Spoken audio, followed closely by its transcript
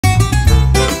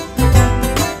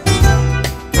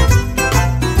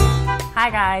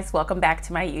guys, welcome back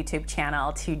to my YouTube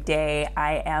channel. Today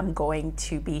I am going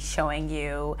to be showing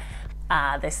you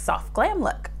this soft glam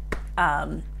look.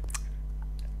 I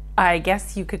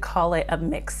guess you could call it a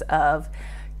mix of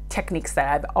techniques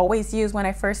that I've always used when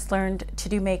I first learned to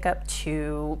do makeup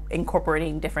to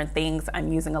incorporating different things.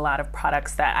 I'm using a lot of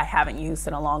products that I haven't used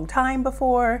in a long time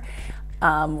before,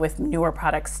 with newer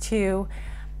products too,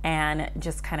 and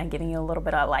just kind of giving you a little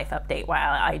bit of a life update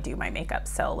while I do my makeup.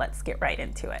 So let's get right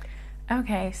into it.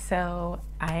 Okay, so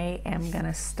I am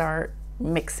gonna start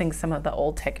mixing some of the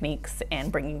old techniques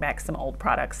and bringing back some old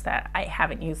products that I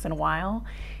haven't used in a while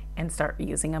and start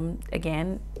using them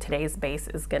again. Today's base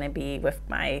is gonna be with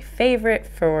my favorite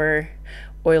for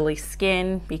oily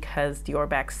skin, because Dior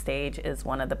Backstage is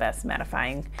one of the best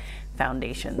mattifying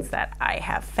foundations that I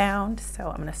have found. So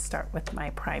I'm gonna start with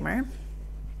my primer.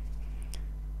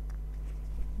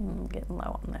 I'm getting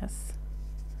low on this.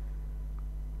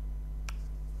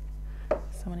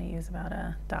 So I'm going to use about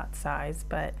a dot size,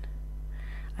 but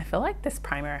I feel like this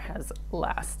primer has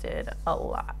lasted a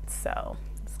lot. So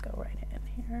let's go right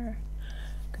in here.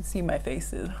 You can see my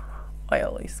face is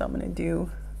oily, so I'm going to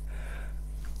do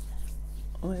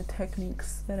all the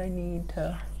techniques that I need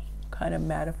to kind of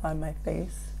mattify my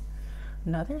face.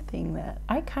 Another thing that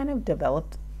I kind of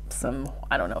developed some,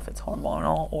 I don't know if it's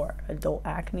hormonal or adult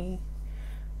acne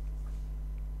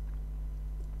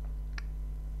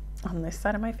on this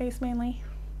side of my face mainly.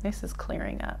 This is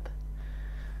clearing up,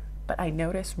 but I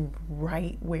notice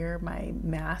right where my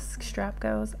mask strap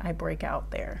goes, I break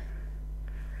out there.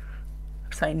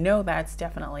 So I know that's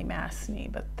definitely masked me,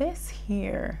 but this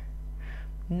here,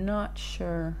 not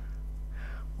sure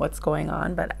what's going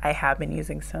on, but I have been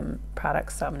using some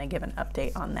products, so I'm going to give an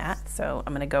update on that. So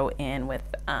I'm going to go in with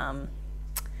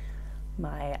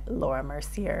my Laura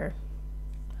Mercier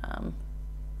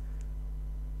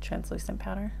translucent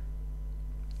powder.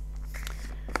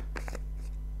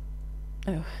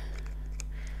 Oh,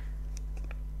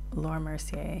 Laura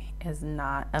Mercier is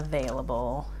not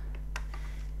available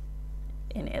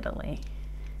in Italy.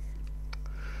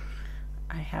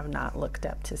 I have not looked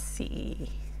up to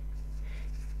see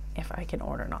if I can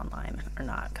order it online or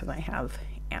not, because I have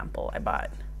ample. I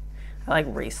like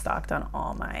restocked on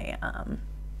all my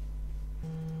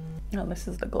oh, this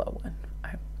is the glow one.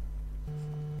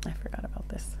 I forgot about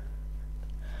this.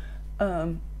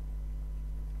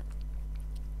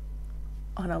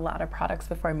 On a lot of products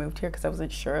before I moved here, because I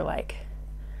wasn't sure like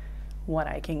what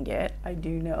I can get. I do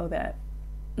know that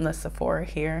the Sephora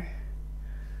here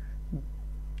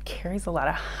carries a lot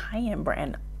of high-end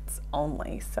brands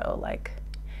only, so like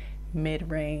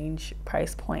mid-range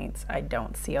price points I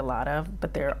don't see a lot of,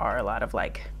 but there are a lot of,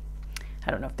 like,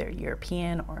 I don't know if they're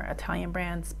European or Italian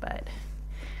brands, but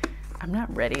I'm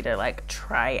not ready to like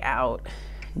try out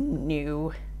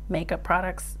new makeup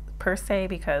products per se,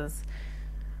 because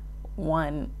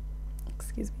one,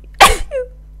 excuse me, I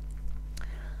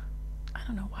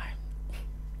don't know why.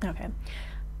 Okay.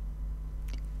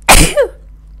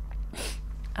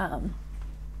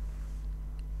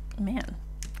 Man,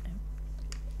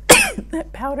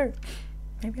 that powder,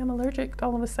 maybe I'm allergic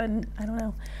all of a sudden, I don't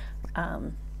know.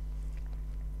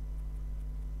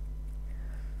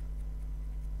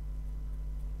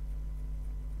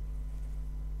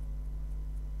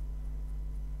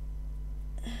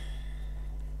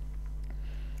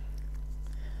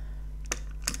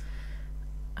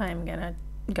 I'm gonna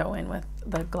go in with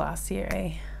the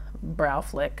Glossier Brow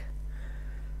Flick.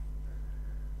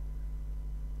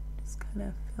 Just kind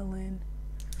of fill in.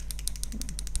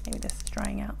 Maybe this is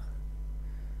drying out.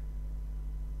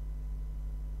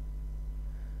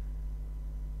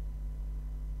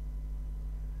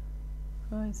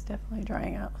 Oh, it's definitely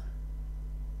drying out.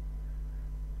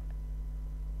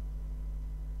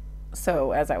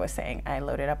 So as I was saying, I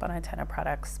loaded up on a ton of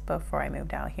products before I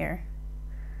moved out here.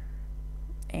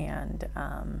 And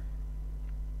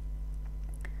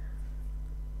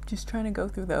just trying to go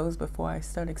through those before I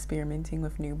start experimenting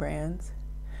with new brands.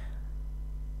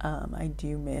 I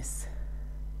do miss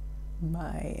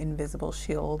my Invisible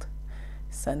Shield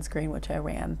sunscreen, which I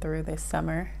ran through this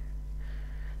summer.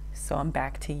 So I'm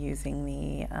back to using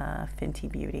the Fenty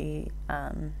Beauty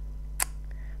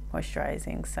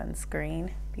moisturizing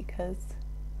sunscreen, because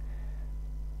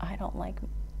I don't like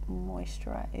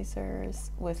moisturizers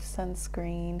with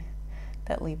sunscreen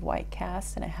that leave white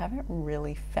cast, and I haven't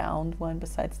really found one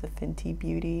besides the Fenty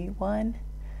Beauty one.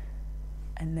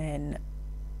 And then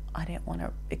I didn't want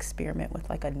to experiment with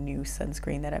like a new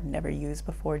sunscreen that I've never used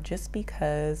before, just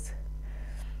because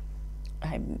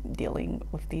I'm dealing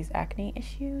with these acne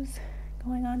issues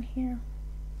going on here.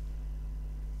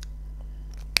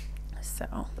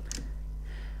 So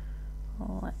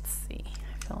let's see.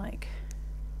 I feel to like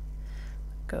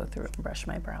go through and brush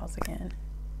my brows again.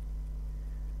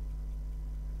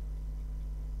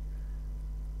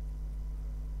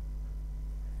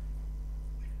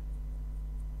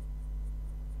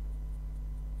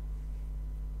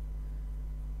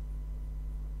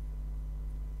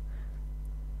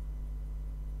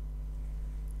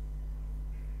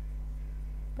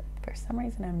 For some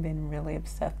reason, I've been really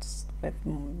obsessed with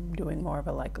doing more of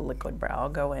a like liquid brow. I'll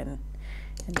go in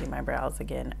and do my brows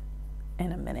again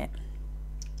in a minute.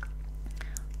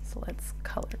 So let's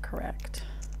color correct.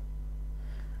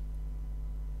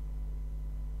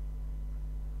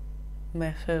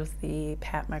 This is the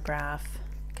Pat McGrath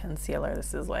concealer.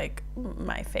 This is like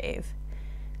my fave.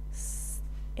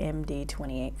 MD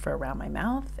 28 for around my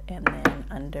mouth, and then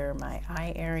under my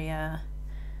eye area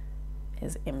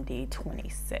is MD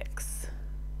 26.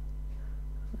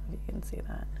 I don't know if you can see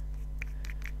that,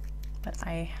 but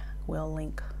I will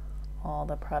link all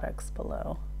the products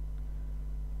below.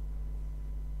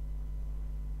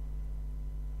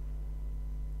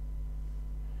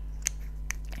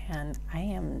 And I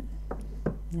am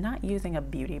not using a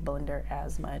beauty blender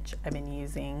as much. I've been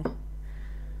using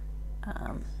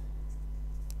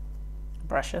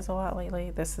brushes a lot lately.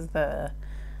 This is the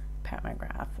Pat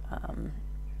McGrath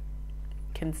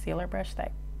concealer brush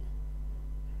that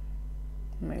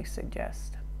I may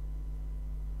suggest.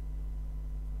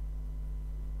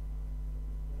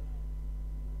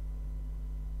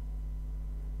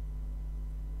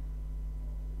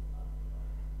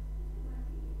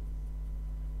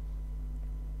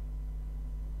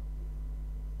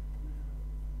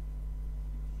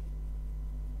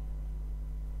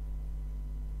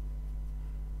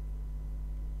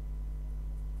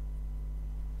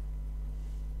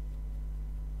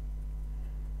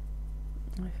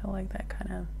 I feel like that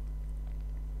kind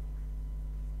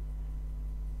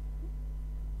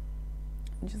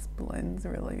of just blends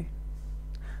really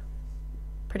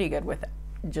pretty good with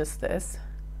just this.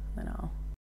 Then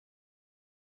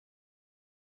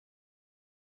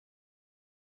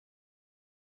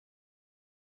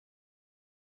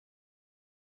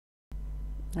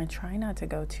I try not to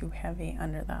go too heavy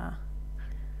under the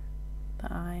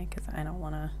eye because I don't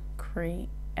want to create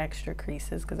extra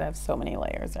creases because I have so many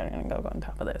layers that are going to go on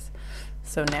top of this.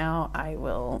 So now I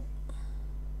will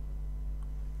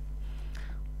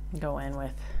go in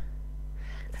with,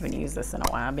 I haven't used this in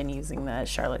a while. I've been using the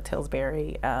Charlotte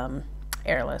Tilbury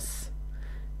airbrush,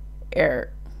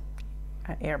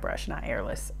 not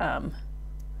airless,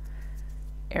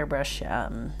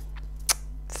 airbrush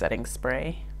setting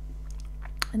spray.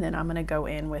 And then I'm going to go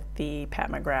in with the Pat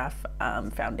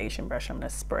McGrath foundation brush. I'm going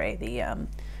to spray the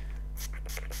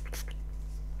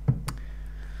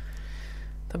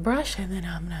brush, and then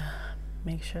I'm going to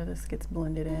make sure this gets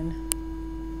blended in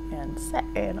and set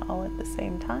in all at the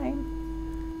same time.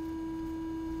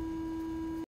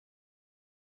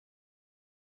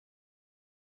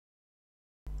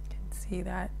 You can see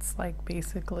that's like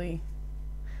basically,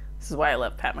 this is why I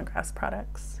love Pat McGrath's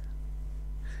products.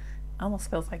 Almost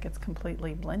feels like it's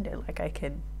completely blended, like I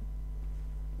could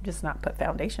just not put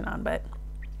foundation on, but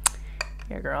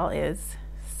your girl is.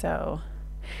 So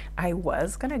I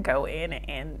was gonna go in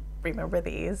and remember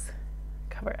these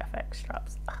Cover FX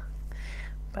drops,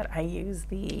 but I use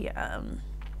the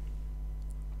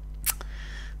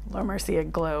La Mercia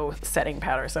Glow setting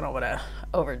powder, so I don't want to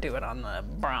overdo it on the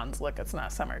bronze look. It's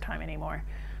not summertime anymore,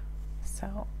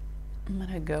 so I'm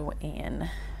gonna go in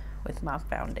with my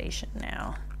foundation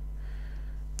now.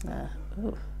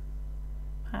 Ooh,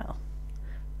 wow,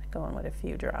 going with a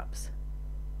few drops.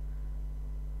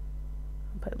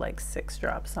 I'll put like 6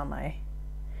 drops on my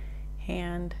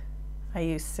hand. I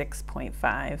use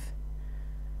 6.5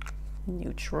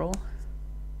 neutral.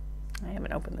 I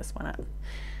haven't opened this one up.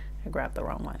 I grabbed the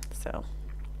wrong one, so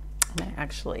I'm gonna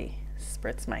actually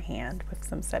spritz my hand with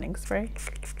some setting spray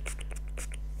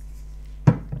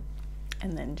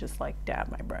and then just like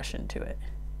dab my brush into it,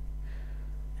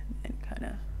 and then kind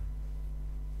of,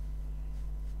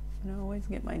 I always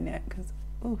get my neck because,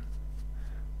 ooh,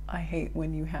 I hate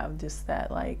when you have just that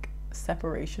like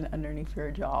separation underneath your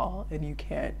jaw and you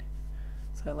can't,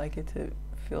 so I like it to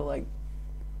feel like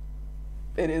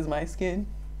it is my skin.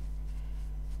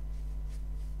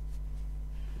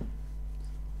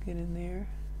 Get in there.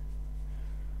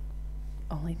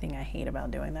 Only thing I hate about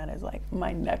doing that is like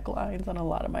my necklines on a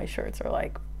lot of my shirts are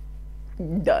like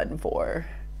done for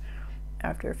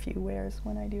after a few wears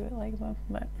when I do it like that,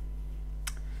 but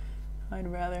I'd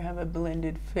rather have a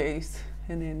blended face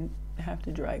and then have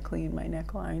to dry clean my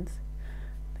necklines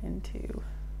than to,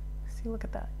 see, look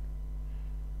at that.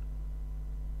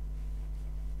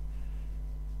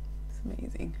 It's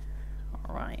amazing. All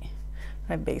All right.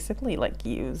 I basically like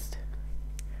used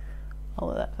all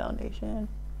of that foundation.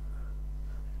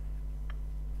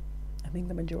 I think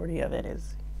the majority of it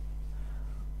is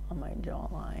on my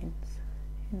jawlines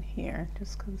in here,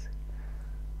 just because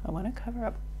I want to cover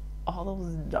up all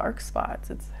those dark spots.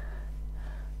 It's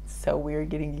so weird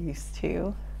getting used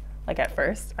to. Like at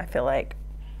first, I feel like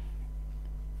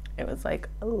it was like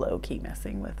low-key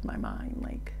messing with my mind.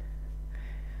 Like,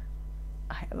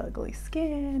 I have ugly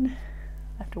skin,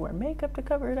 I have to wear makeup to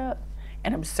cover it up,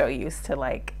 and I'm so used to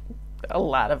like a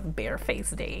lot of bare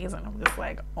face days, and I'm just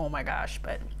like, oh my gosh.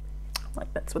 But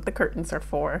like, that's what the curtains are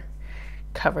for,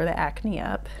 cover the acne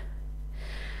up.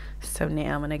 So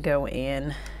now I'm gonna go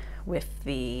in with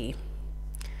the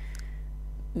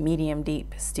Medium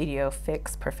Deep Studio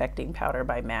Fix Perfecting Powder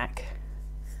by MAC.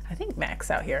 I think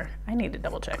MAC's out here. I need to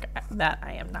double check that.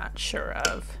 I am not sure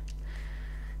of.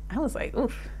 I was like,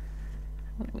 oof,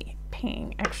 I'm gonna be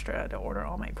paying extra to order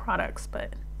all my products,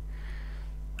 but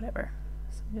whatever.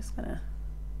 So I'm just gonna,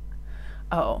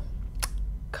 oh,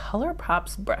 Color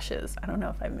Pops brushes. I don't know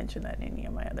if I mentioned that in any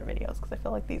of my other videos, because I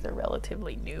feel like these are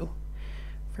relatively new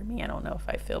for me. I don't know if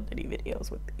I filmed any videos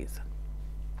with these.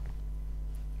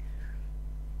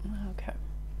 Okay.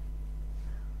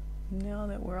 Now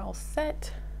that we're all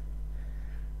set,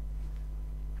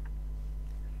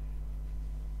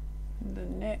 the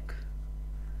neck.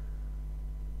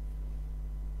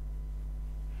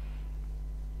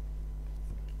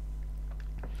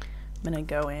 I'm gonna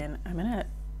go in, I'm gonna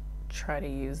try to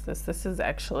use this. This is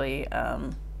actually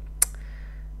a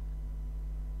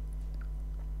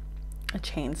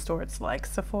chain store. It's like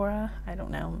Sephora. I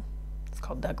don't know. It's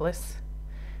called Douglas.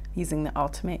 Using the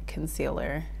Ultimate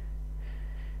Concealer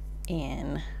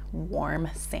in Warm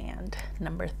Sand,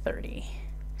 number 30.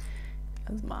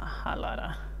 That's my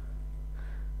highlighter.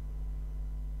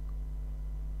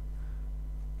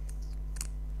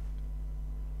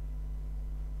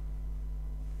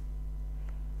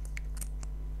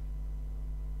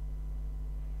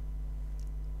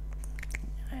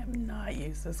 I have not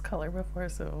used this color before,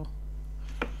 so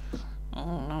I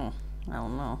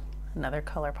don't know. Another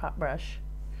Color Pop brush.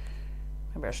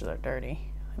 My brushes are dirty.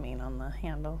 I mean, on the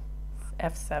handle.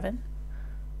 F7.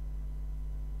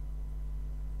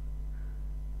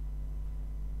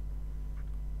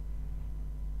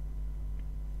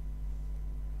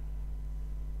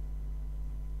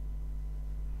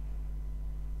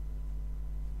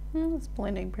 It's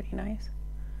blending pretty nice.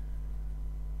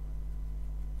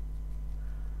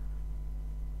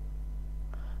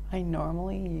 I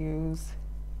normally use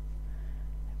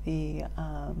the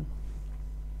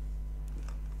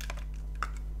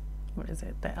what is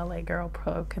it, the LA Girl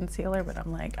Pro Concealer, but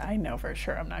I'm like, I know for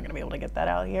sure I'm not gonna be able to get that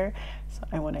out here, so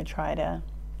I want to try to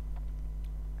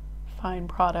find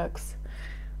products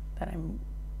that I'm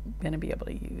gonna be able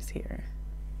to use here.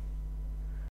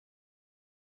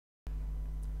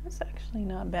 That's actually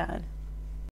not bad.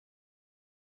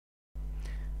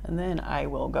 And then I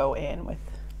will go in with,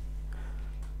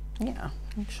 yeah,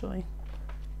 actually,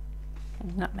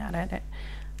 I'm not mad at it,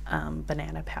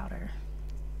 banana powder.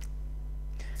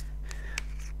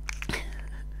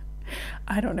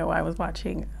 I don't know, I was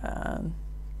watching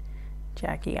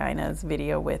Jackie Ina's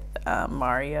video with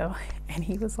Mario, and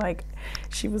he was like,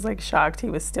 she was like shocked he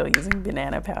was still using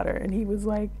banana powder, and he was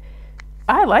like,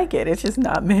 I like it, it's just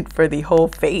not meant for the whole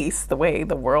face, the way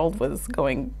the world was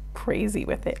going crazy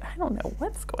with it. I don't know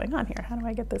what's going on here. How do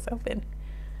I get this open?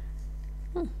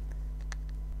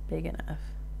 Big enough.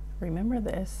 Remember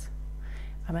this,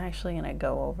 I'm actually gonna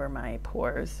go over my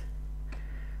pores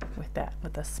with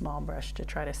a small brush to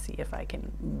try to see if I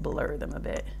can blur them a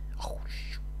bit. Oh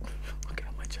shoot, look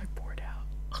how much I poured out.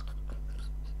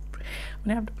 I'm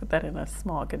gonna have to put that in a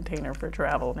small container for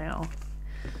travel now.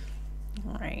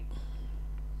 All right.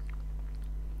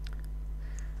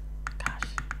 Gosh,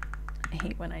 I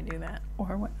hate when I do that.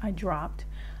 Or when I dropped,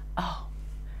 oh,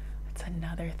 that's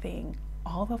another thing.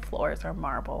 All the floors are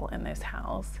marble in this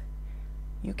house.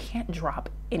 You can't drop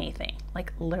anything,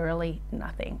 like literally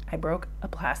nothing. I broke a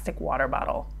plastic water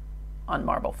bottle on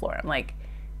marble floor. I'm like,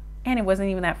 and it wasn't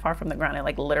even that far from the ground. It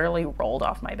like literally rolled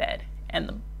off my bed and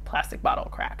the plastic bottle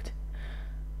cracked.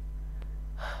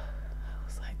 I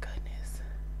was like, goodness.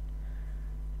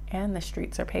 And the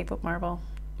streets are paved with marble,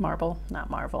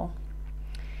 not marvel.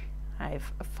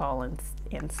 I've fallen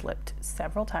and slipped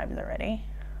several times already,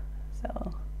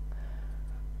 so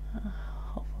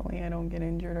hopefully I don't get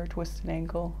injured or twist an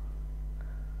ankle.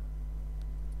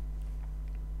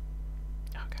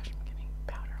 Oh gosh, I'm getting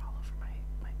powder all over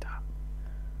my top.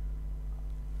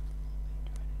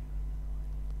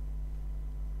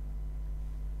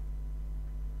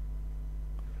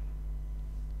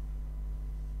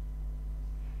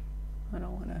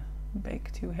 don't want to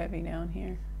bake too heavy down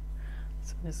here.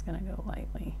 So I'm just going to go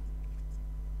lightly.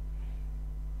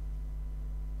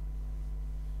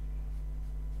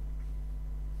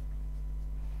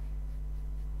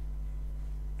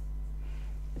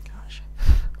 Gosh.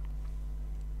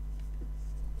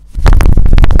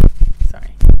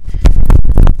 Sorry.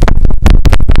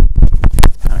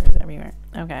 Powder's everywhere.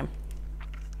 Okay.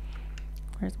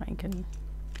 Where's my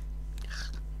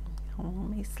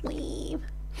my sleeve?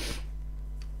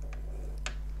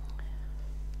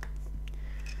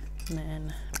 And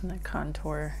then I'm gonna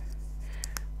contour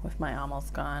with my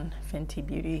Almost Gone Fenty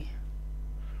Beauty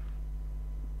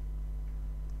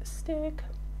stick.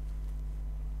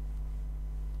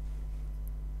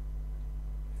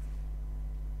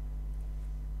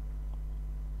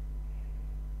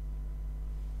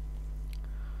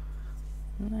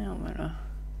 Now I'm gonna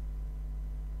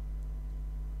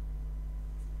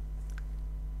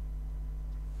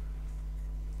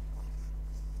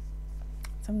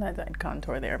sometimes I'd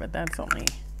contour there, but that's only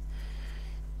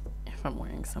if I'm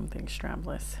wearing something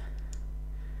strapless.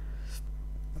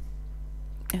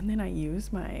 And then I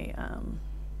use my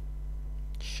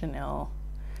Chanel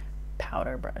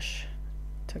powder brush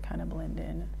to kind of blend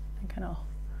in and kind of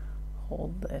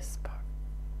hold this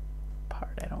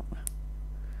part. I don't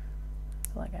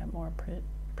feel like I have more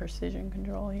precision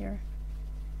control here.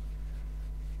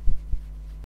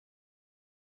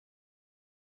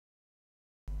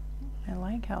 I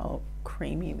like how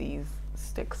creamy these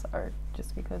sticks are,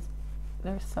 just because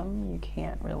there's some you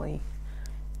can't really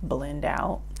blend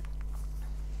out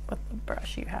with the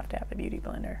brush. You have to have a beauty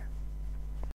blender.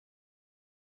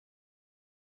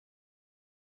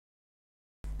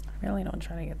 I really don't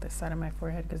try to get this side of my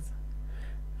forehead because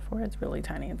the forehead's really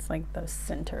tiny. It's like the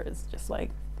center is just like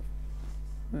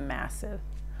massive.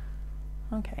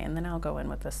 Okay, and then I'll go in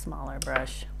with a smaller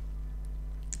brush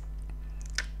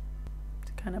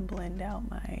to kind of blend out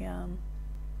my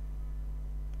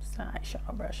it's not an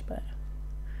eyeshadow brush, but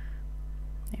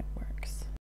it works.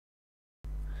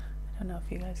 I don't know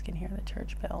if you guys can hear the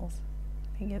church bells.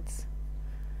 I think it's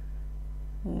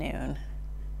noon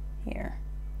here.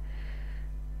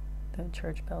 The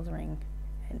church bells ring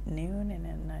at noon, and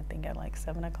then I think at like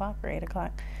 7 o'clock or 8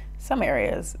 o'clock. Some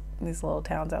areas, these little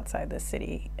towns outside the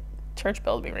city, church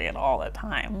bells be ringing all the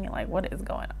time. You're like, what is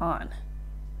going on?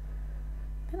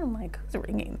 And I'm like, who's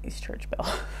ringing these church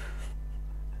bells?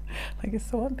 Like, is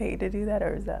someone paid to do that,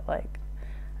 or is that like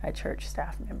a church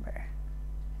staff member?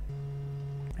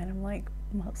 And I'm like,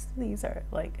 most of these are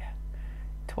like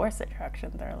tourist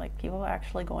attractions. They're like people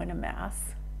actually going to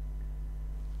mass,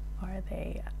 or are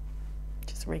they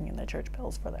just ringing the church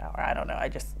bells for the hour? I don't know. I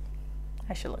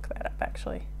should look that up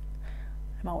actually.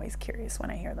 I'm always curious when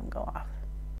I hear them go off.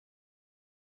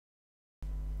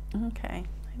 Okay,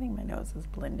 I think my nose is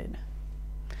blended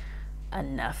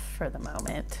enough for the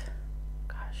moment.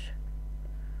 Gosh,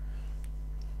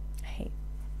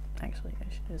 actually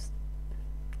I should just,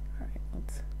 all right,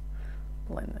 let's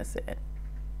blend this in.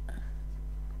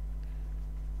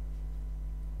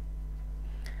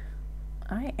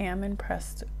 I am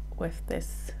impressed with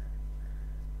this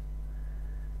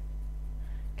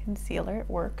concealer. It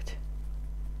worked.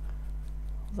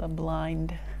 It was a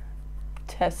blind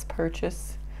test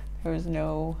purchase. There was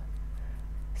no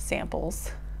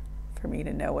samples for me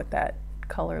to know what that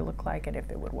color looked like and if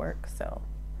it would work. So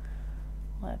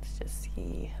let's just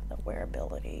see the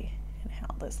wearability and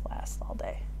how this lasts all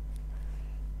day.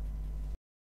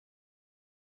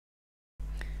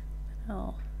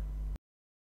 Oh,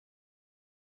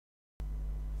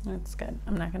 that's good.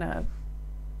 I'm not gonna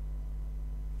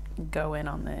go in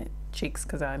on the cheeks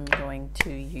because I'm going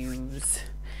to use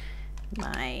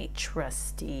my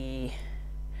trusty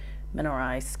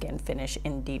mineralized skin finish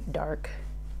in Deep Dark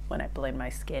when I blend my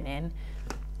skin in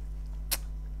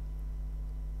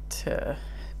to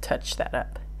touch that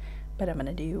up. But I'm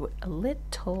gonna do a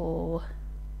little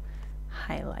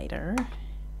highlighter,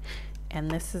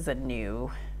 and this is a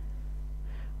new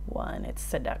one. It's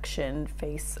Seduction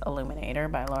Face Illuminator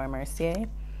by Laura Mercier,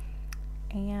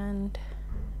 and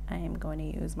I am going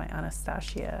to use my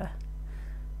Anastasia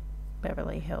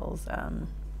Beverly Hills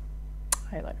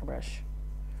highlighter brush.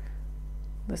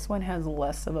 This one has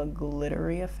less of a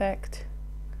glittery effect,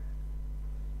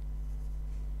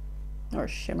 or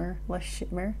shimmer, less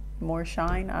shimmer, more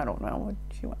shine. I don't know what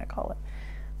you want to call it.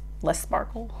 Less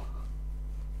sparkle.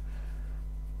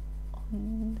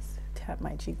 Just tap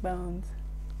my cheekbones.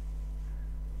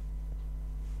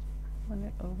 Want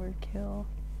it overkill.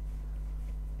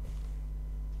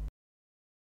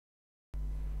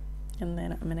 And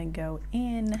then I'm gonna go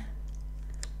in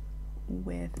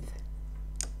with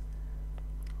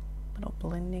little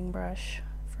blending brush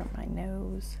from my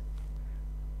nose.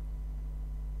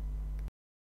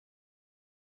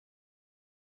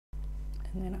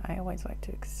 And then I always like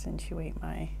to accentuate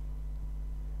I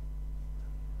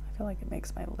feel like it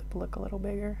makes my lip look a little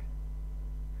bigger.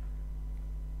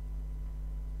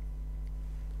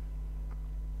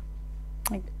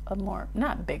 Like a more,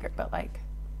 not bigger, but like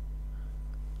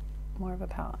more of a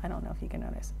pout. I don't know if you can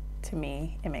notice. To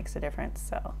me, it makes a difference,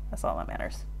 so that's all that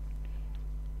matters.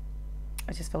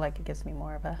 I just feel like it gives me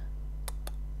more of a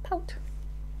pout.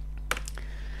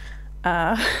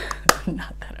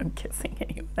 Not that I'm kissing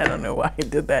anyone. I don't know why I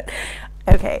did that.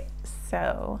 Okay,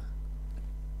 so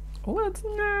what's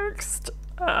next?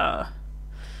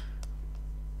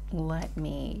 Let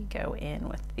me go in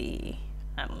with the,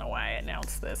 I don't know why I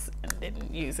announced this and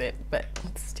didn't use it, but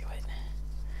let's do it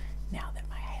now that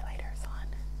my highlighter's on.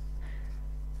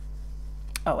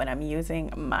 Oh, and I'm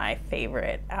using my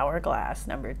favorite Hourglass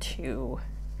number 2.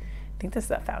 I think this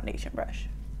is a foundation brush.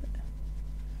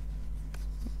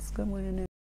 It's a good one in it.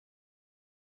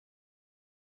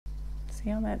 See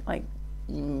how that like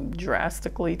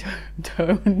drastically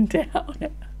toned down?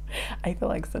 I feel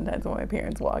like sometimes when my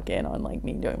parents walk in on like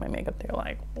me doing my makeup, they're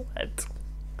like, what?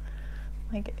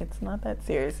 Like, it's not that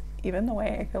serious. Even the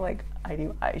way I feel like I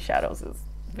do eyeshadows is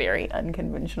very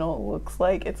unconventional. It looks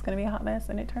like it's gonna be a hot mess,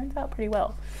 and it turns out pretty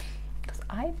well. Because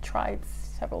I've tried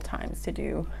several times to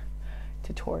do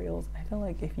tutorials. I feel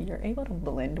like if you're able to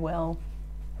blend well,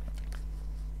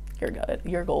 you're good.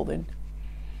 You're golden.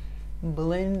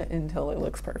 Blend until it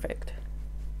looks perfect.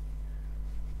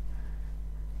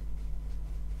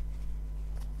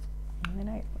 And then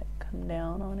I like come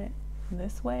down on it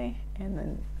this way and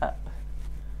then up.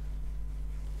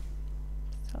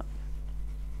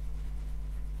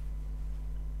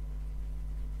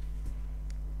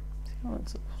 So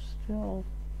it's still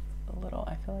a little,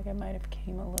 I feel like I might have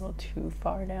came a little too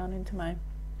far down into my,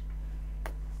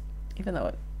 even though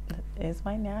it is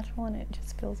my natural, and it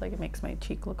just feels like it makes my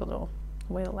cheek look a little,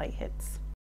 the way the light hits.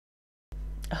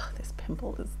 Oh, this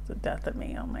pimple is the death of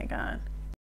me. Oh my God.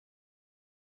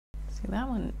 See, that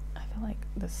one, I feel like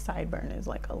the sideburn is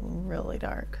like a really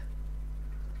dark.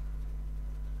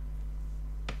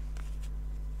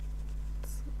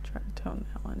 Let's try to tone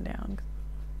that one down.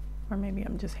 Or maybe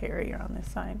I'm just hairier on this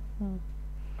side.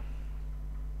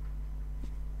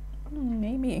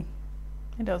 Maybe.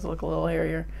 It does look a little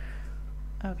hairier.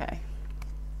 Okay.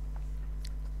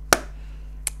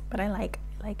 But I like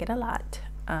it a lot.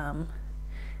 Now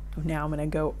I'm gonna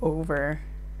go over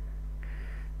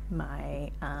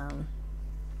my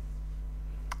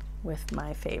with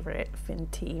my favorite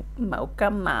Fenty Mocha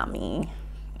Mommy.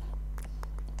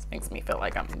 This makes me feel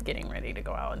like I'm getting ready to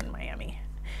go out in Miami.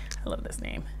 I love this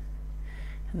name.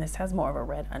 And this has more of a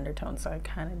red undertone, so I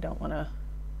kind of don't want to,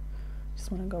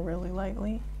 just want to go really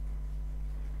lightly.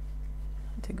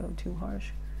 Not to go too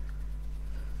harsh.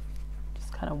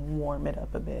 Just kind of warm it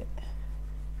up a bit.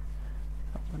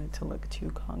 I don't want it to look too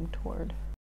contoured.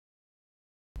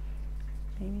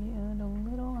 Maybe add a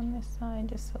little on this side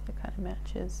just so it kind of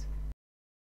matches.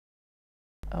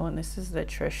 Oh, and this is the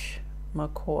Trish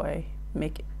McAvoy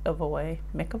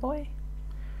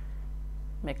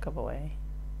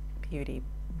Beauty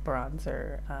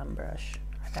Bronzer brush.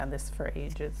 I've had this for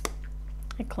ages.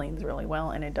 It cleans really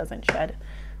well and it doesn't shed,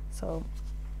 so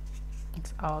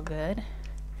it's all good.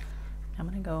 I'm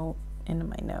gonna go into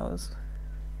my nose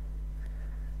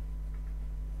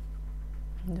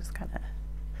and just kind of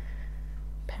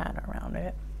pat around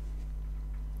it,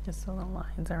 just so the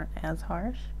lines aren't as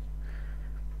harsh.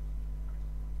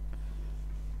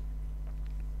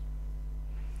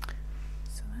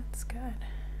 So that's good.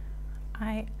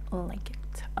 I like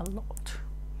it a lot.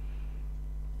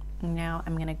 Now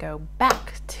I'm gonna go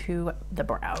back to the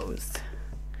brows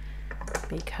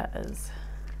because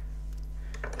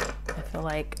I feel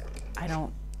like I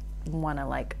don't want to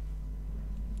like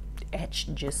etch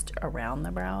just around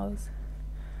the brows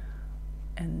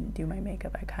and do my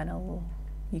makeup. I kind of,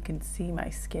 you can see my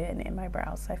skin in my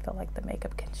brows, so I feel like the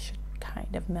makeup should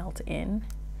kind of melt in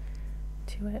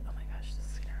to it. Oh my gosh, the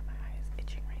skin of my eye is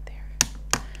itching right there.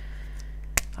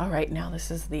 All right, now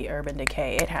this is the Urban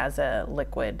Decay. It has a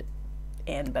liquid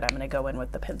in, but I'm gonna go in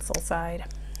with the pencil side.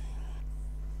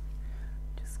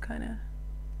 Just kind of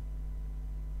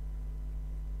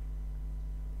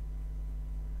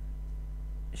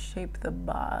shape the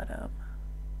bottom.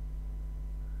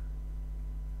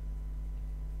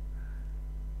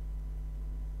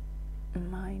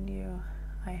 Mind you,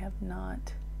 I have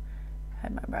not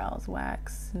had my brows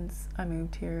waxed since I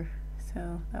moved here,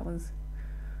 so that was,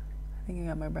 I think I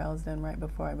got my brows done right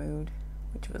before I moved,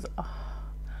 which was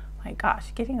My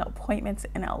gosh, getting appointments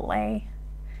in LA.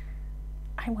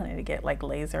 I wanted to get like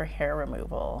laser hair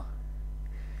removal.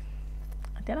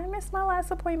 Did I miss my last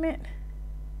appointment?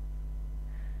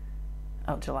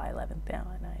 Oh, July 11th. No,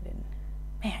 I didn't.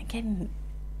 Man, getting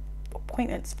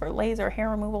appointments for laser hair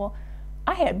removal.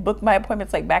 I had booked my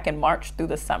appointments like back in March through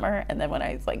the summer, and then when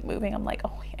I was like moving, I'm like,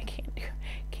 oh, I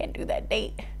can't do that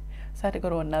date. So I had to go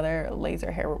to another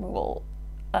laser hair removal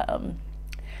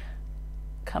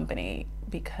company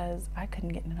because I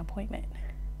couldn't get an appointment.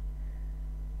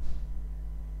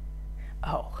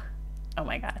 Oh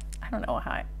my God. I don't know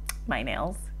how my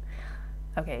nails.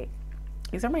 Okay,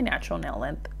 these are my natural nail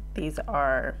length. These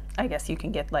are, I guess you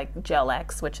can get like Gel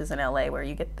X, which is in LA, where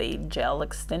you get the gel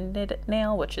extended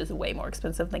nail, which is way more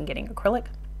expensive than getting acrylic.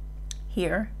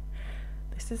 Here,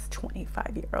 this is 25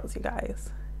 euros, you guys.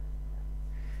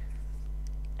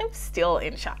 I'm still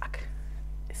in shock.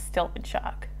 Still in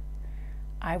shock.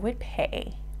 I would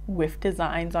pay, with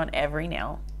designs on every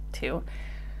nail, to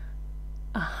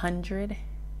 $110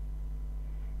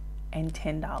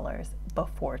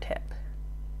 before tip.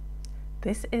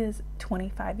 This is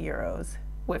 25 euros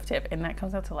with tip, and that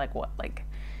comes out to like what, like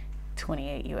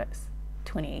 28 US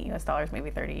dollars,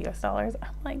 maybe 30 US dollars.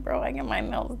 I'm like, bro, I get my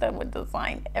nails done with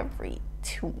design every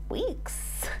 2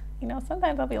 weeks. You know,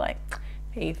 sometimes I'll be like,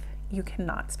 babe, you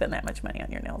cannot spend that much money on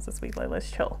your nails this week. Like,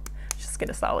 let's chill. Just get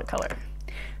a solid color.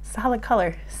 Solid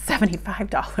color,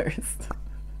 $75.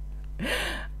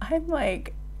 I'm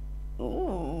like,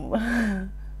 ooh.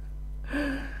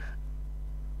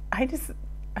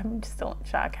 I'm still in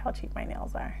shock how cheap my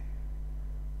nails are.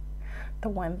 The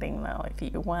one thing though,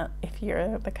 if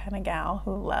you're the kind of gal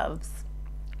who loves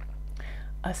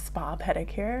a spa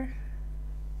pedicure,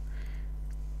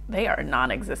 they are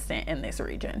non-existent in this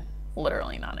region.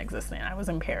 Literally non-existent. I was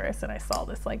in Paris and I saw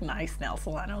this like nice nail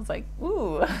salon. I was like,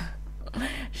 ooh,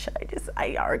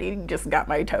 I already just got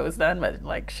my toes done, but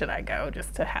like, should I go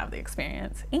just to have the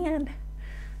experience? And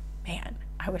man,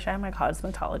 I wish I had my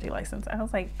cosmetology license. I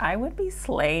was like, I would be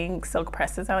slaying silk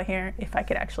presses out here if I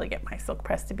could actually get my silk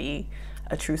press to be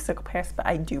a true silk press, but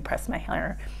I do press my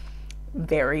hair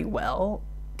very well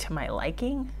to my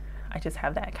liking. I just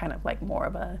have that kind of like more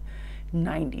of a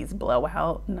 90s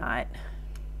blowout, not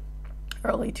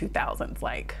early 2000s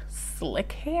like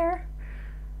slick hair.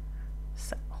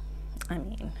 So, I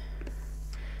mean,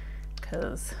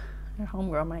 because your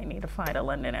homegirl might need to fly to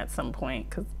London at some point,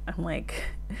 because I'm like,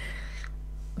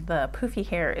 the poofy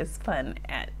hair is fun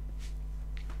at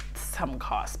some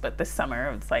cost, but this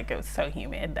summer it's like, it was so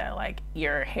humid that like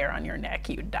your hair on your neck,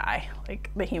 you'd die.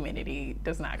 Like the humidity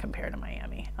does not compare to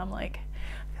Miami. I'm like,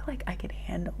 I feel like I could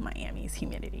handle Miami's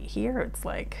humidity. Here it's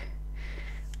like,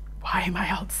 why am I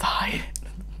outside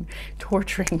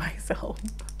torturing myself?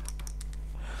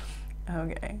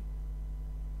 Okay.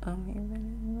 I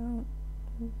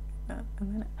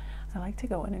like to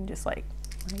go in and just like,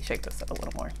 let me shake this up a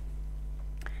little more.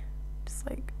 Just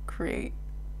like create,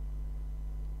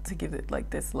 to give it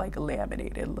like this like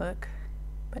laminated look,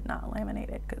 but not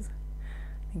laminated, because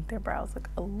I think their brows look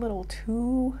a little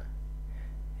too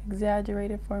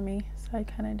exaggerated for me. So I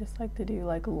kind of just like to do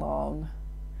like long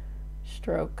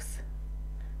strokes.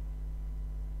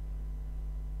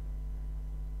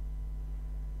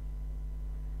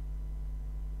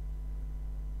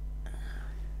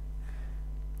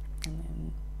 And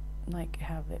then like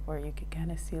have it where you can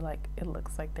kind of see like, it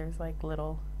looks like there's like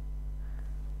little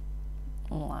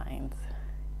lines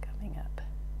coming up.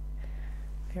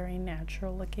 Very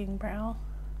natural looking brow.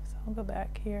 So I'll go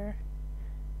back here.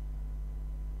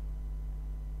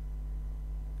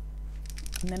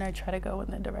 And then I try to go in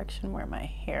the direction where my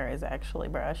hair is actually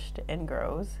brushed and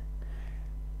grows,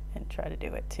 and try to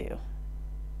do it too.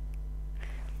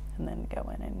 And then go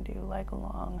in and do like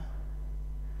long.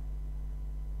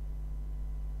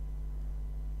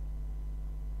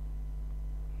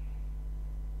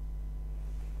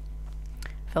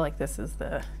 I feel like this is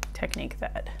the technique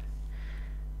that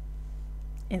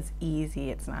is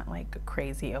easy. It's not like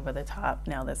crazy over the top.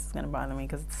 Now this is gonna bother me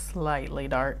because it's slightly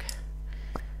dark.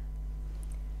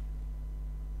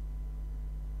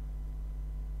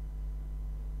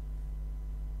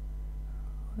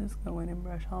 I'll just go in and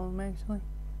brush all of them actually.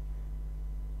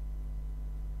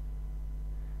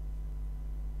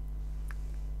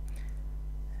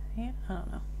 Yeah, I don't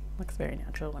know. Looks very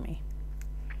natural to me.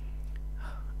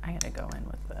 I gotta go in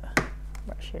with the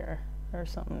brush here or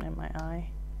something in my eye.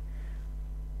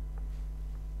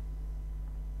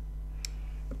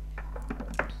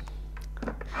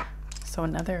 So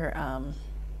another,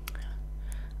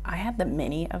 I had the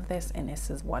mini of this, and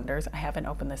this is Wonders. I haven't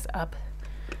opened this up,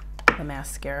 the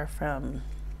mascara from,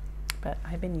 but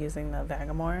I've been using the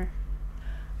Vagamore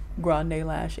Grande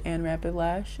Lash and Rapid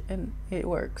Lash, and it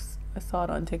works. I saw it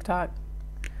on TikTok.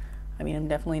 I mean, I'm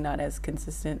definitely not as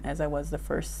consistent as I was the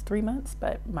first 3 months,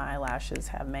 but my lashes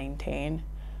have maintained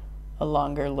a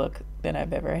longer look than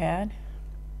I've ever had.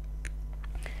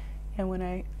 And when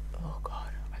oh God,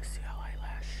 I see a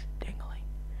eyelash dangling.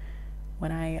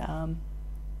 When I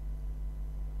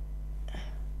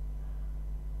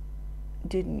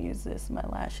didn't use this, my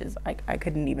lashes, I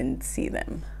couldn't even see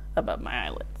them above my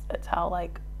eyelids. That's how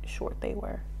like short they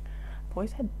were. I've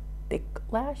always had thick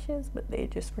lashes, but they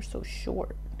just were so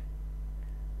short.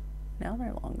 Now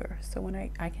they're longer. So when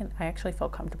I actually feel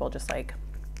comfortable just like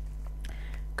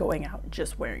going out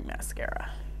just wearing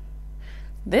mascara.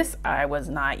 This I was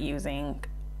not using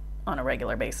on a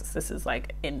regular basis. This is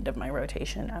like end of my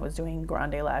rotation. I was doing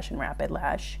Grande Lash and Rapid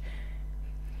Lash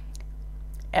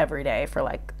every day for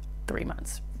like 3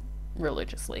 months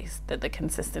religiously. The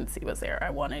consistency was there. I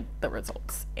wanted the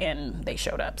results and they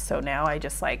showed up. So now I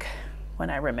just like, when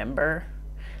I remember,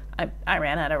 I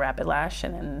ran out of Rapid Lash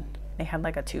and then they had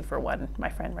like a 2-for-1. My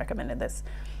friend recommended this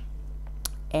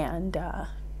and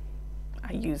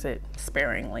I use it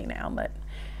sparingly now, but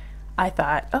I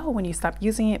thought, oh, when you stop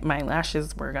using it, my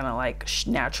lashes were gonna like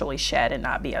naturally shed and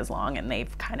not be as long, and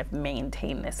they've kind of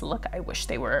maintained this look. I wish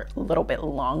they were a little bit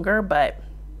longer, but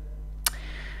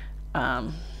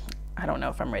I don't know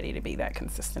if I'm ready to be that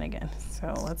consistent again.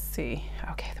 So let's see.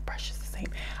 Okay, the brush is the same.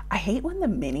 I hate when the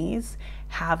minis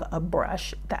have a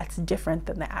brush that's different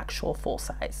than the actual full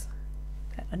size.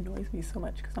 That annoys me so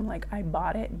much because I'm like, I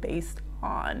bought it based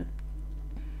on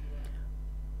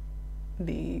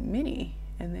the mini,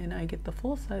 and then I get the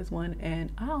full size one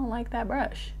and I don't like that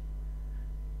brush.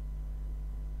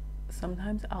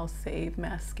 Sometimes I'll save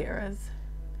mascaras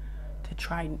to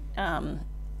try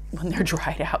when they're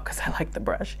dried out, because I like the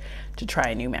brush, to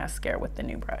try a new mascara with the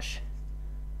new brush.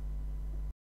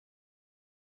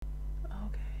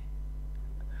 Okay.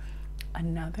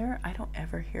 Another I don't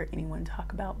ever hear anyone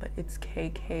talk about, but it's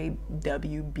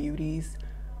KKW Beauty's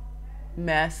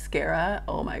mascara.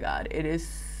 Oh my God, it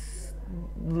is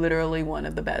literally one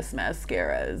of the best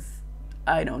mascaras.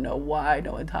 I don't know why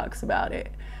no one talks about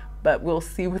it, but we'll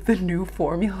see with the new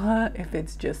formula if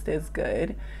it's just as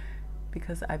good,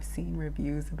 because I've seen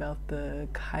reviews about the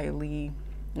Kylie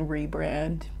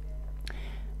rebrand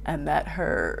and that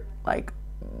her like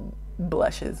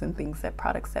blushes and things, that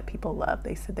products that people love,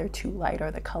 they said they're too light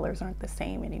or the colors aren't the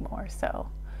same anymore. So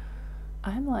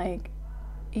I'm like,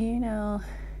 you know,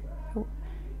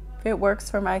 if it works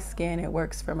for my skin, it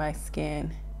works for my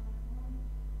skin.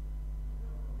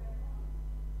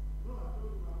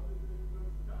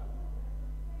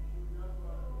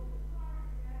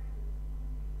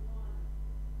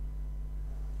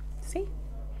 See?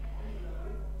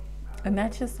 And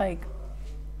that's just like,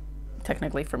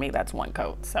 technically for me, that's one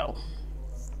coat. So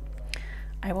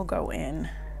I will go in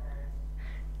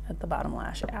at the bottom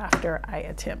lash after I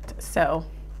attempt. So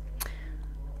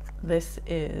this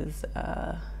is,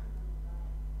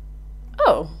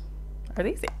 oh, are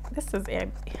these, this is, I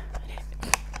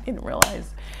didn't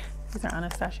realize these are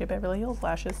Anastasia Beverly Hills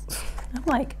lashes. I'm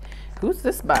like, who's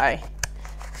this by?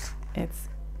 It's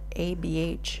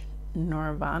ABH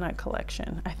Nirvana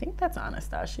collection. I think that's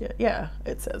Anastasia. Yeah,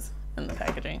 it says in the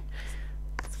packaging.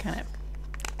 It's kind of,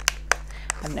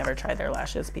 I've never tried their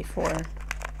lashes before.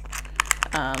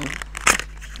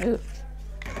 Ooh.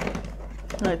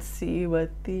 Let's see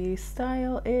what the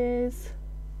style is.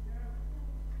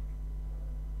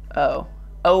 Oh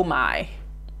my.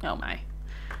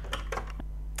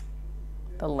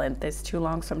 The length is too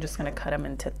long, so I'm just gonna cut them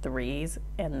into 3s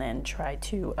and then try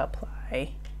to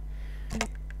apply.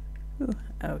 Ooh,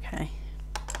 okay.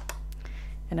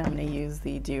 And I'm gonna use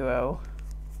the Duo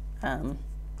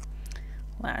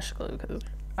lash glue because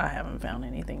I haven't found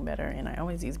anything better, and I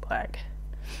always use black.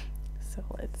 So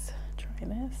let's try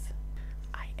this.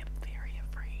 I am very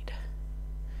afraid.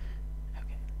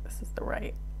 Okay, this is the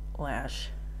right lash.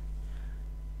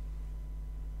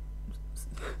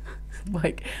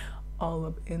 Like all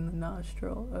up in the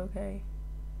nostril. Okay.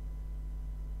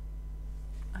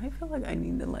 I feel like I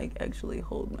need to like actually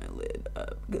hold my lid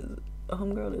up because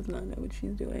homegirl does not know what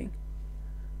she's doing.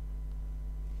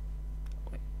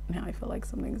 Wait, now I feel like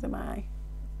something's in my eye.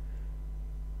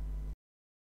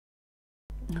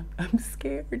 I'm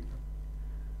scared.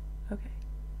 Okay.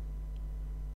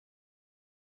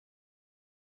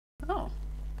 Oh,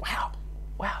 wow.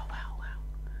 Wow.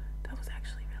 That was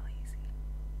actually really easy.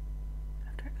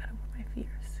 After I got over my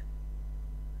fears.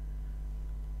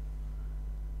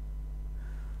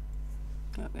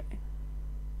 Okay.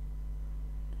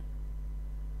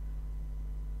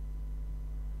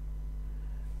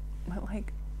 But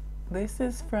like, this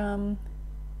is from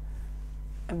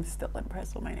I'm still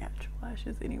impressed with my natural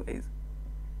lashes anyways.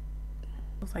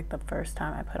 It was like the first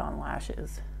time I put on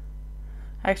lashes.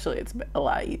 Actually, it's a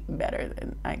lot better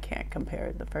than, I can't compare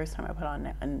it. The first time I put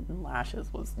on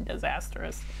lashes was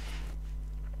disastrous.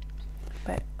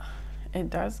 But it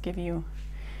does give you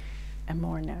a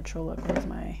more natural look. Where's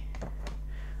my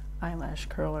eyelash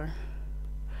curler?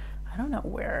 I don't know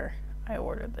where I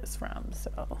ordered this from,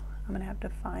 so I'm gonna have to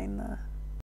find the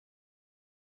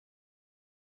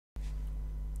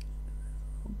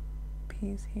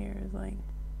piece here. Is like,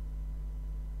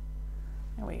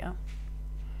 there we go.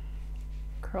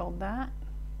 Curled that.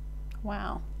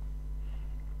 Wow.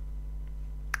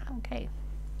 Okay.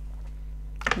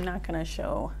 I'm not gonna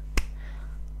show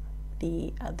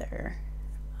the other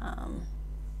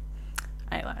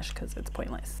eyelash because it's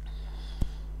pointless.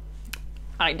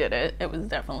 I did it. It was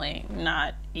definitely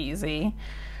not easy,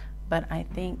 but I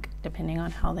think depending on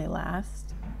how they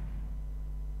last,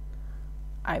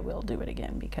 I will do it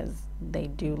again because they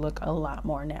do look a lot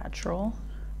more natural.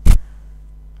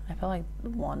 I feel like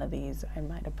one of these I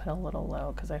might have put a little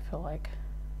low because I feel like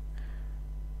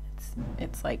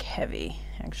it's like heavy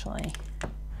actually.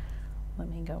 Let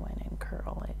me go in and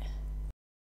curl it.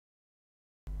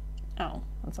 Oh,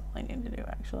 that's all I need to do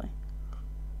actually.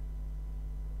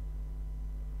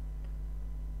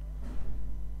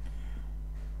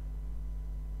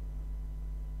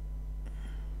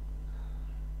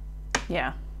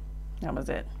 Yeah, that was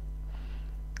it.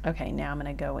 Okay, now I'm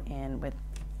gonna go in with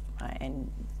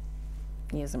and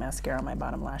use the mascara on my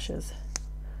bottom lashes.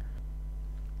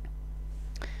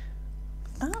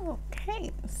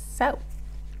 Okay, so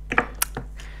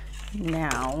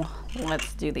now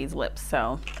let's do these lips.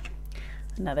 So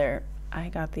I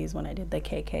got these when I did the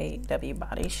KKW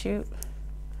body shoot.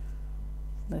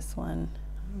 This one,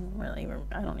 I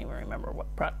don't even remember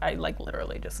what product. I like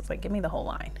literally just was like, give me the whole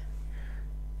line.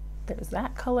 There's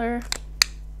that color.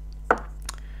 I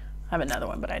have another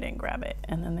one, but I didn't grab it.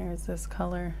 And then there's this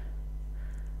color.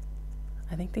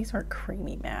 I think these are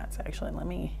creamy mattes actually.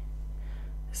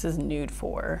 This is nude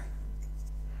 4.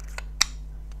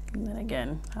 And then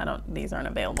again, these aren't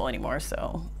available anymore,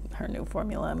 so her new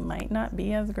formula might not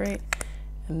be as great.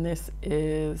 And this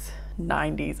is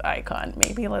 90s Icon.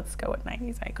 Maybe let's go with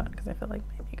 90s Icon because I feel like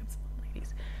my makeup's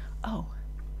 90s. Oh,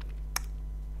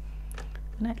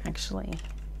 and I actually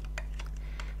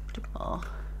do a little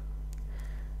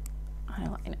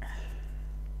eyeliner.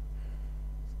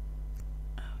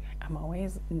 Okay, I'm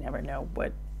always never know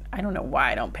what, I don't know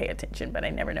why I don't pay attention, but I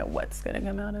never know what's gonna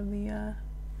come out of the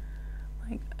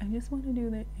like, I just want to do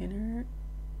the inner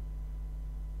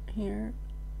here.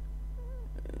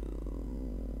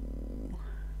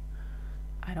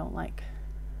 I don't like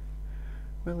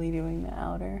really doing the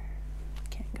outer.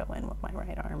 Can't go in with my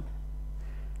right arm.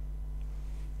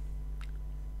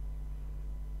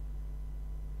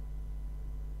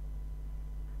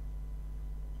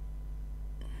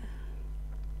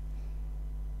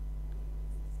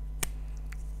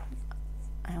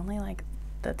 I only like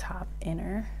the top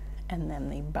inner and then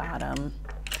the bottom.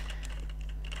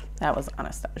 That was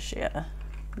Anastasia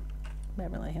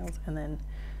Beverly Hills. And then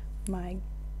my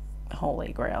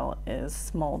holy grail is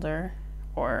Smolder,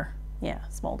 or yeah,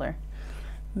 Smolder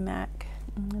MAC.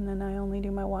 And then I only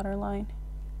do my waterline.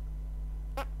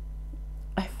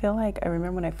 I feel like I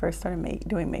remember when I first started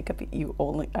doing makeup,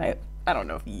 I don't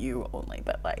know if you only,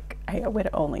 but like I would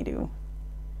only do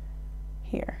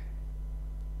here.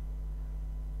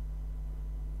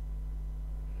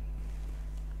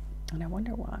 And I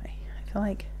wonder why.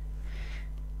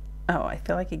 I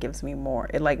feel like it gives me more.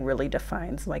 It like really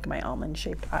defines like my almond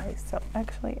shaped eyes. So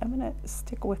actually I'm gonna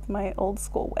stick with my old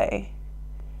school way.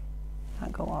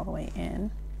 Not go all the way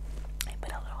in. I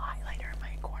put a little highlighter in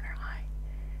my corner eye.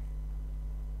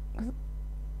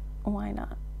 Why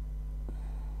not?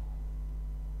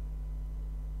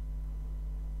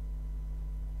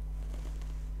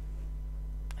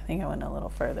 I think I went a little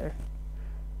further.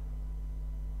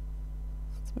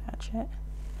 Let's match it.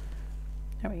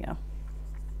 There we go.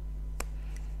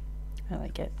 I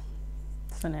like it.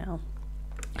 So now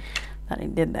that I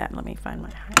did that, let me find my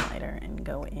highlighter and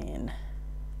go in.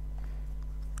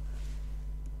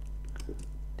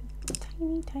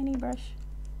 Tiny, tiny brush.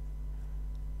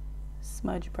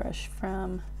 Smudge brush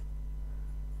from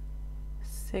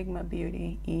Sigma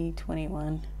Beauty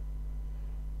E21.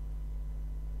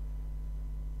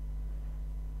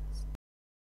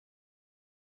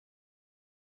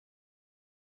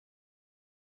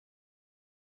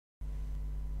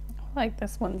 Like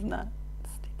this one's not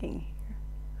sticking here.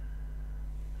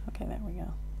 Okay, there we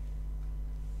go.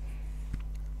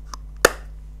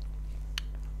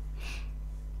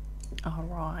 All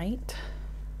right.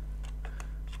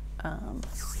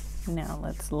 Now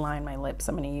let's line my lips.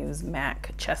 I'm going to use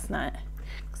MAC Chestnut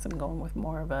because I'm going with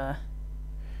more of a,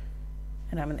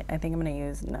 and I think I'm going to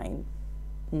use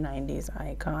 90s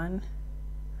Icon.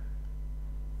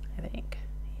 I think,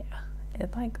 yeah,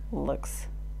 it like looks,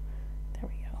 there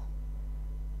we go.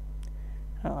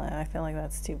 Oh, I feel like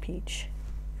that's too peach.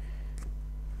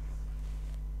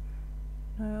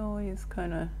 I always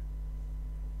kind of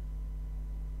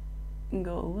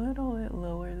go a little bit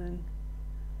lower than,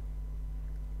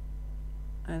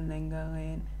 and then go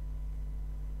in.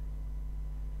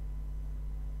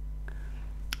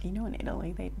 You know, in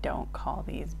Italy, they don't call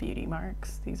these beauty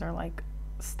marks. These are like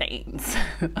stains.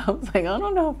 I was like, I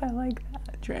don't know if I like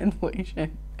that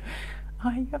translation.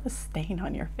 Oh, you have a stain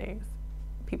on your face.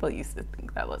 People used to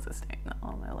think that was a stain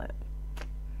on my lip.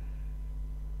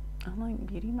 I'm like,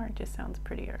 beauty mark just sounds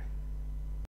prettier.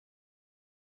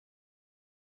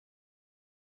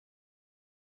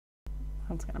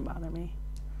 That's gonna bother me.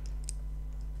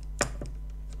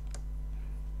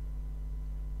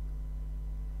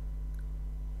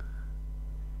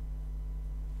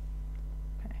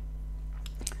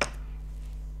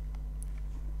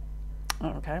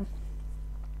 Okay.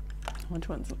 Which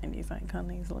one's 90s Icon?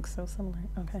 These look so similar.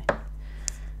 Okay.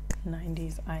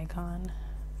 90s Icon.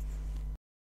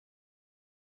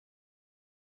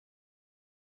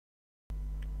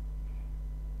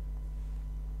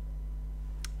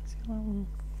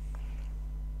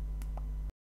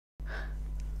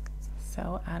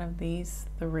 So out of these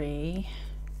three,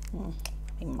 let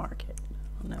me mark it.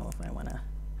 I don't know if I want to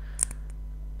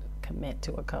commit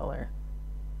to a color.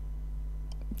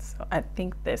 So I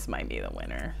think this might be the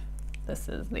winner. This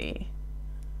is the,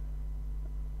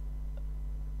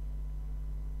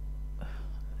 are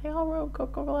they all Rogue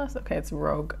Cocoa Gloss? Okay, it's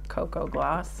Rogue Cocoa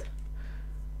Gloss.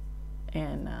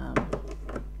 And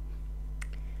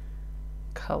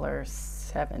color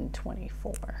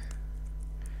 724.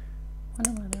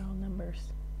 Wonder why they're all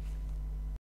numbers.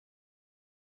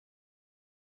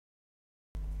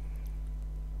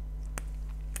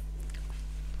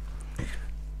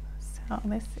 So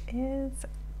this is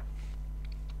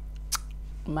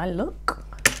my look.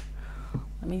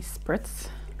 Let me spritz.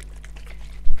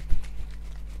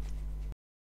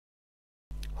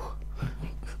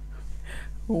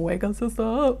 Wake us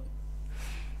up.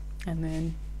 And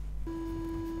then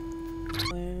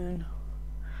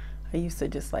I used to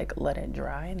just like let it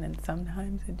dry, and then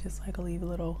sometimes it just like leave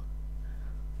little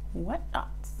wet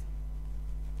dots.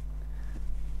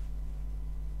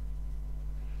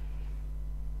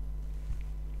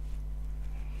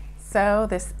 So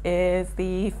this is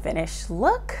the finished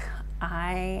look.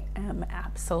 I am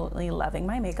absolutely loving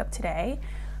my makeup today.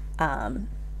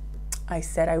 I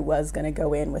said I was gonna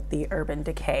go in with the Urban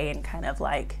Decay and kind of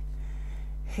like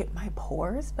hit my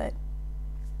pores, but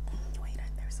wait,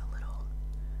 there's a little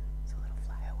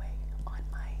flyaway on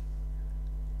my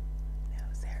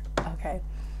nose there. Okay,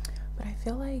 but I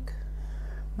feel like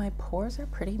my pores are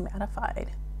pretty mattified.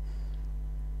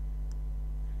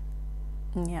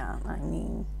 Yeah, I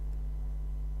mean,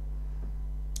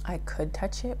 I could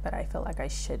touch it, but I feel like I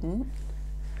shouldn't.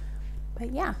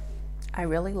 But yeah, I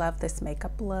really love this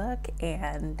makeup look,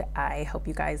 and I hope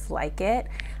you guys like it.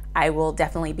 I will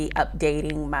definitely be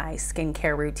updating my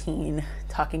skincare routine,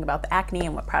 talking about the acne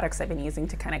and what products I've been using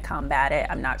to kind of combat it.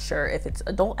 I'm not sure if it's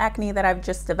adult acne that I've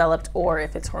just developed or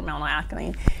if it's hormonal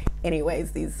acne.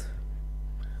 Anyways, these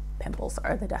pimples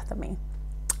are the death of me.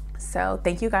 So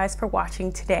thank you guys for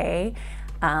watching today.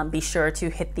 Be sure to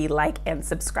hit the like and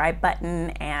subscribe button,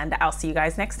 and I'll see you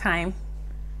guys next time.